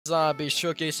I'll be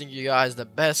showcasing you guys the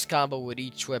best combo with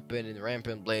each weapon in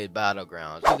Rampant Blade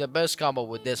Battlegrounds. The best combo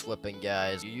with this weapon,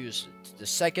 guys, you use the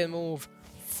second move,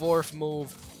 fourth move,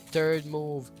 third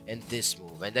move, and this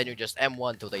move, and then you just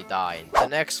M1 till they die. The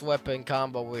next weapon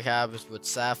combo we have is with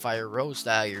Sapphire Rose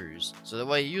Daggers. So the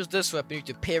way you use this weapon, you need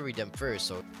to parry them first.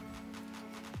 So,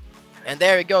 and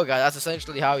there you go, guys. That's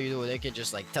essentially how you do it. You can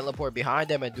just like teleport behind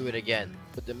them and do it again.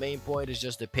 But the main point is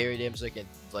just to parry them so you can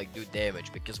like do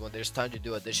damage, because when there's time to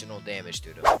do additional damage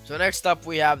to them. So next up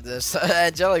we have this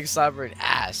Angelic Sovereign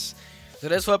Axe. So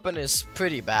this weapon is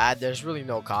pretty bad. There's really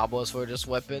no combos for this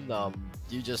weapon.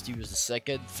 You just use the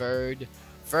second, third,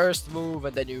 first move,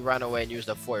 and then you run away and use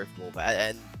the fourth move,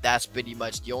 and that's pretty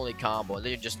much the only combo. And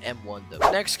then you just M1 them.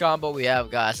 The next combo we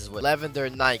have, guys, is with Lavender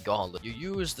Night Gauntlet. You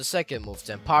use the second move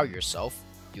to empower yourself.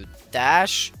 You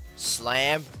dash,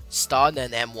 slam, stun,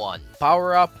 and M1.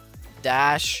 Power up,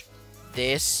 dash,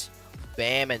 this,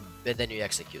 bam, and then you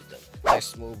execute them.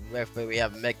 Next move, we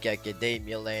have Mecha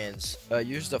Academia lands.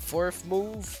 Use the fourth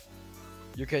move.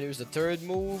 You can use the third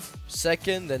move,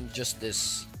 second, and just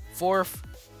this. Fourth,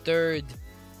 third,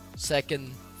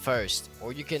 second, first.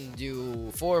 Or you can do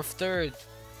fourth, third,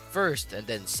 first, and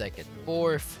then second.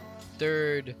 Fourth,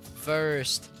 third,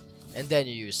 first, and then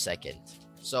you use second.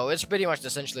 So it's pretty much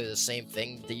essentially the same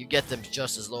thing. You get them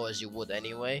just as low as you would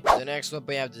anyway. The next weapon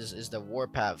we have is the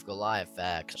Warpath Goliath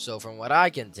Axe. So from what I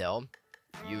can tell,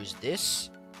 use this,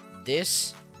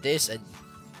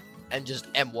 and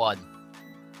just M1.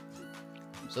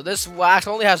 So this axe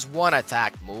only has one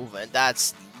attack move, and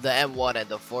that's the M1 and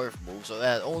the fourth move. So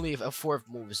that only a fourth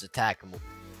move is attack move.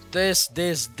 This,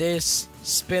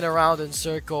 spin around in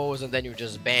circles, and then you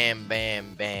just bam,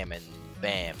 bam, bam, and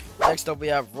bam. Next up we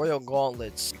have Royal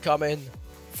Gauntlets. You come in,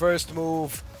 first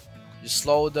move, you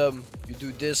slow them, you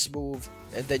do this move,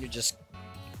 and then you just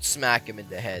smack him in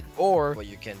the head. Or what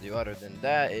you can do other than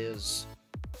that is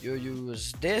you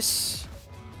use this,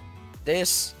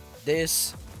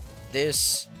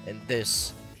 and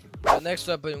this. The next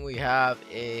weapon we have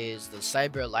is the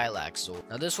Cyber Lilac Sword.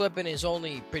 Now this weapon is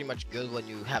only pretty much good when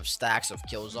you have stacks of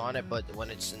kills on it, but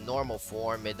when it's in normal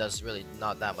form, it does really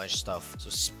not that much stuff. So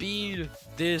speed,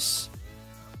 this,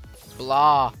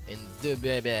 blah, and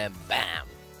bam, bam.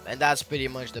 And that's pretty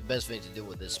much the best thing to do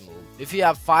with this move. If you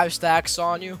have 5 stacks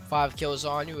on you, 5 kills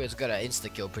on you, it's gonna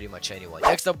insta-kill pretty much anyone.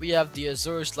 Next up we have the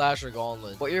Azure Slasher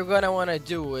Gauntlet. What you're gonna wanna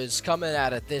do is come in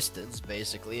at a distance,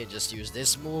 basically, and just use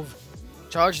this move.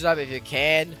 Charge it up if you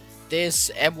can.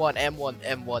 This, M1, M1,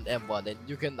 M1, M1. And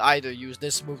you can either use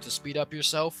this move to speed up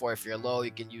yourself, or if you're low,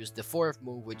 you can use the fourth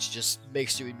move, which just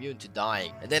makes you immune to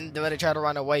dying. And then when they try to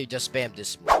run away, you just spam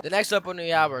this move. The next weapon we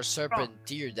have are Serpent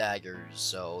Daggers.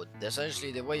 So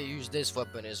essentially, the way you use this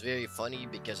weapon is very funny,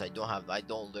 because I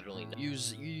don't literally know. You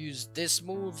use this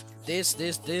move,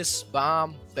 this,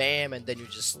 bomb, bam, and then you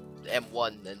just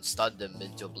M1 and stun them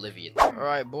into oblivion.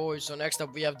 Alright, boys, so next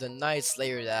up we have the Night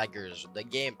Slayer Daggers, the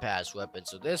Game Pass weapon.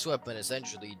 So this weapon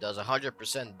essentially does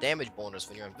 100% damage bonus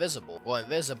when you're invisible. Go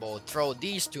invisible, throw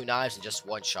these 2 knives, and just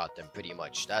one-shot them pretty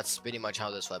much. That's pretty much how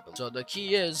this weapon. So the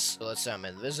key is, so let's say I'm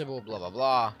invisible, blah blah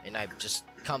blah, and I just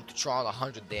come to Tron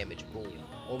 100 damage, boom.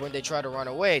 Or when they try to run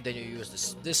away, then you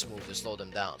use this move to slow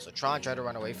them down. So Tron try to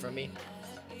run away from me.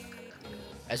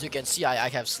 As you can see, I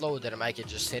have slowed them. I can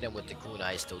just hit him with the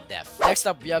kunais till death. Next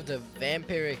up, we have the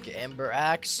Vampiric Ember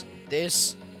Axe.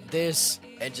 This,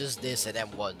 and just this, and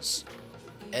M1s.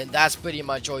 And that's pretty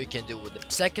much all you can do with it.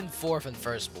 Second, fourth, and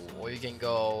first move. Or you can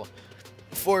go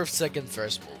fourth, second,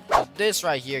 first move. So this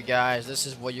right here, guys, this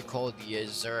is what you call the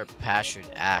Azure Passion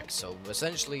Axe. So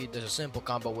essentially, there's a simple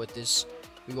combo with this.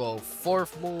 You go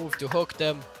fourth move to hook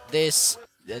them, this,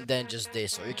 and then just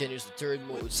this. Or you can use the third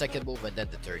move, second move, and then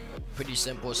the third move. Pretty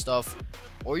simple stuff.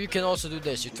 Or you can also do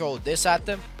this. You throw this at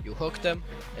them, you hook them,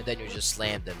 and then you just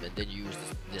slam them, and then you use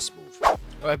this move.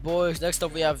 Alright, boys, next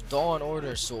up we have Dawn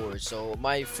Order Sword. So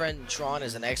my friend Tron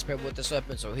is an expert with this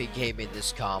weapon, so he gave me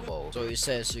this combo. So he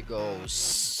says you go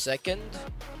second,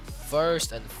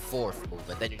 first, and fourth move,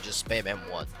 and then you just spam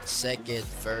M1. Second,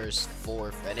 first,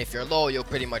 fourth, and if you're low, you'll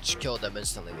pretty much kill them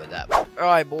instantly with that.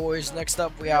 Alright, boys, next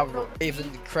up we have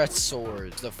Raven Crest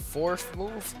Sword. The fourth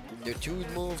move, the two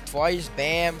move, twice,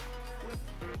 bam.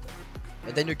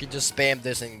 And then you can just spam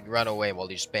this and run away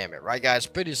while you spam it. Right, guys?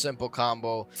 Pretty simple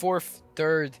combo. Fourth,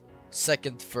 third,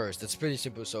 second, first. It's pretty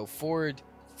simple. So forward,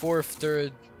 fourth,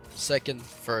 third, second,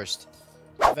 first.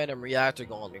 Venom Reactor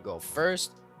going to go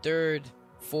first, third,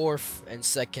 fourth, and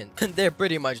second. And they're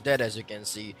pretty much dead, as you can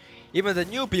see. Even the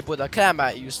new people that come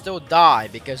at you still die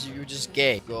because you just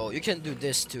gay. You can do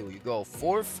this too. You go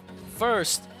fourth,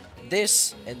 first,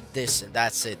 this, and this, and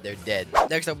that's it. They're dead.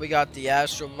 Next up, we got the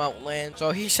Astral Mountain.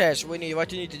 So he says what you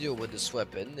need to do with this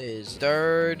weapon is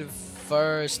third,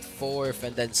 first, fourth,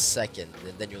 and then second,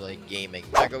 and then you're like gaming.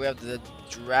 Alright, we have the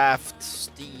Draft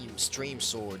Stream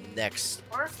Sword next.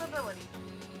 First ability.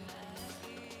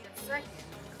 Second.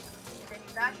 Then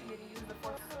you dash and you use the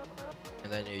fourth ability.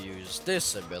 And then you use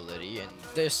this ability, and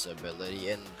this ability,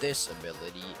 and this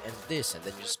ability, and this, and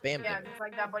then you spam Yeah, them. just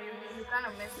like that, but you kind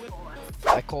of miss the one.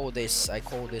 I call this.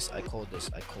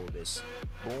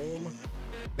 Boom,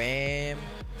 bam,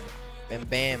 bam,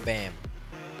 bam, bam.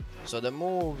 So the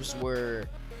moves were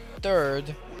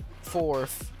third,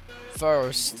 fourth,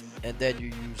 first, and then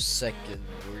you use second,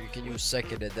 or you can use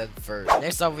second and then first.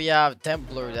 Next up, we have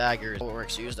Temporal Daggers. It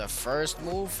works. You use the first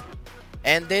move,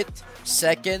 end it,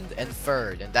 second, and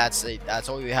third, and that's it. That's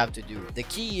all you have to do. The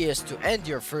key is to end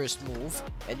your first move,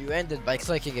 and you end it by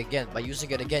clicking again. By using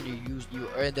it again, you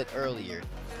end it earlier.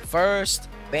 First,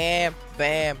 bam,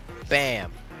 bam,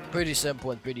 bam. Pretty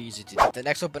simple and pretty easy to do. The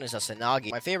next weapon is Asanagi.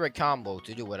 My favorite combo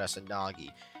to do with Asanagi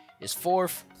is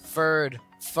fourth, third,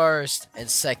 first, and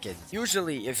second.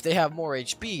 Usually, if they have more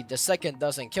HP, the second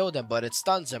doesn't kill them, but it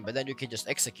stuns them, but then you can just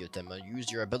execute them and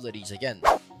use your abilities again.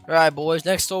 Alright, boys,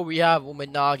 next up we have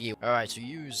Umenagi. Alright, so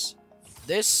use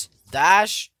this,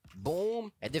 dash,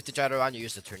 boom, and if they try to run, you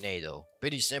use the tornado.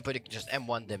 Pretty simple, you can just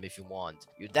M1 them if you want.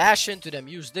 You dash into them,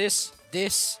 use this,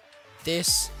 this,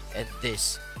 this, and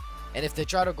this. And if they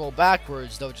try to go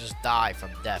backwards, they'll just die from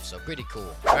death. So pretty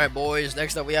cool. Alright, boys.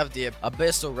 Next up, we have the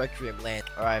Abyssal Requiem Land.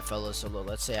 Alright, fellas. So look,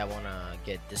 let's say I want to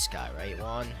get this guy, right?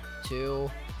 1,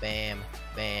 2, bam,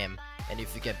 bam. And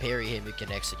if you can parry him, you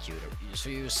can execute him. So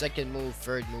you use second move,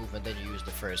 third move, and then you use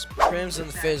the first. Crimson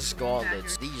Fist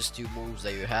Gauntlets. These two moves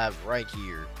that you have right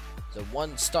here. So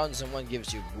one stuns and one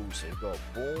gives you a boost. So you go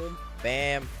boom,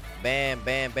 bam, bam,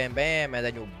 bam, bam, bam, and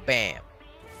then you bam.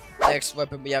 Next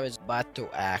weapon we have is Battle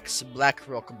Axe, Black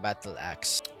Rock Battle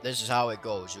Axe. This is how it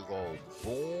goes. You go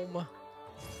boom,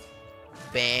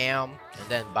 bam, and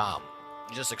then bam.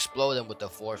 You just explode them with the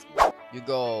fourth one. You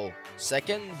go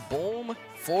second, boom,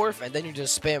 fourth, and then you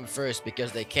just spam first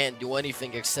because they can't do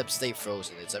anything except stay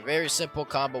frozen. It's a very simple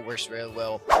combo, works real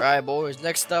well. Alright, boys,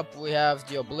 next up we have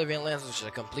the Oblivion Lance, which is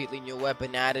a completely new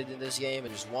weapon added in this game.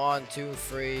 It's 1, 2,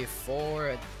 3, 4,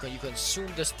 and you consume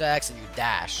the stacks and you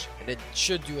dash. And it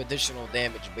should do additional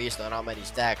damage based on how many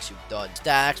stacks you've done.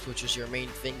 Stacks, which is your main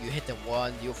thing, you hit them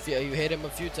one, you hit him a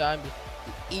few times,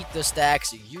 you eat the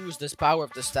stacks, you use this power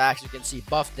of the stacks, you can see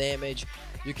buff damage.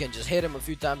 You can just hit him a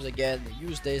few times again,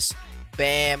 use this,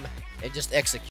 bam, and just execute.